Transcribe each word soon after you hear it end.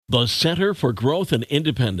The Center for Growth and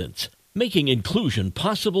Independence, making inclusion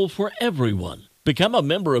possible for everyone. Become a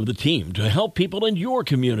member of the team to help people in your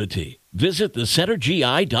community. Visit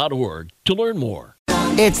thecentergi.org to learn more.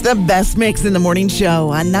 It's the best mix in the morning show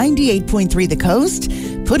on 98.3 The Coast,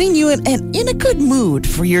 putting you in a good mood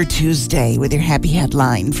for your Tuesday with your happy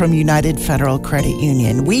headline from United Federal Credit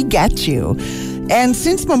Union. We get you. And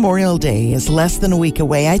since Memorial Day is less than a week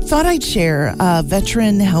away, I thought I'd share a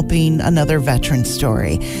veteran helping another veteran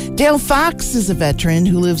story. Dale Fox is a veteran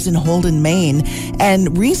who lives in Holden, Maine,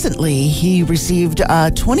 and recently he received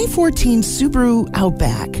a 2014 Subaru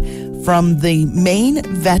Outback from the Maine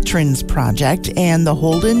Veterans Project and the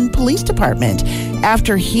Holden Police Department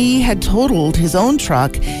after he had totaled his own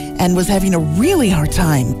truck and was having a really hard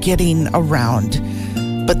time getting around.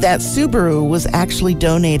 But that Subaru was actually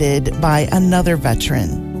donated by another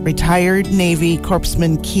veteran, retired Navy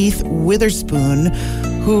Corpsman Keith Witherspoon,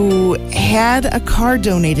 who had a car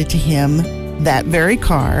donated to him, that very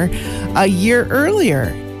car, a year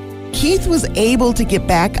earlier. Keith was able to get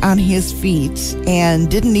back on his feet and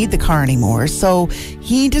didn't need the car anymore, so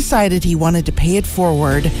he decided he wanted to pay it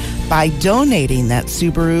forward by donating that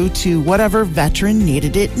Subaru to whatever veteran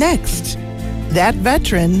needed it next. That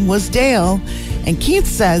veteran was Dale, and Keith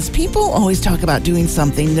says people always talk about doing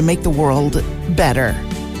something to make the world better.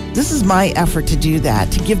 This is my effort to do that,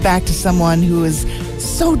 to give back to someone who is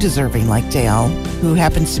so deserving like Dale, who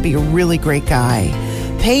happens to be a really great guy.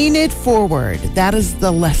 Paying it forward. That is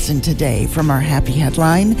the lesson today from our happy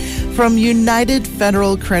headline from United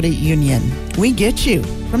Federal Credit Union. We get you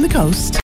from the coast.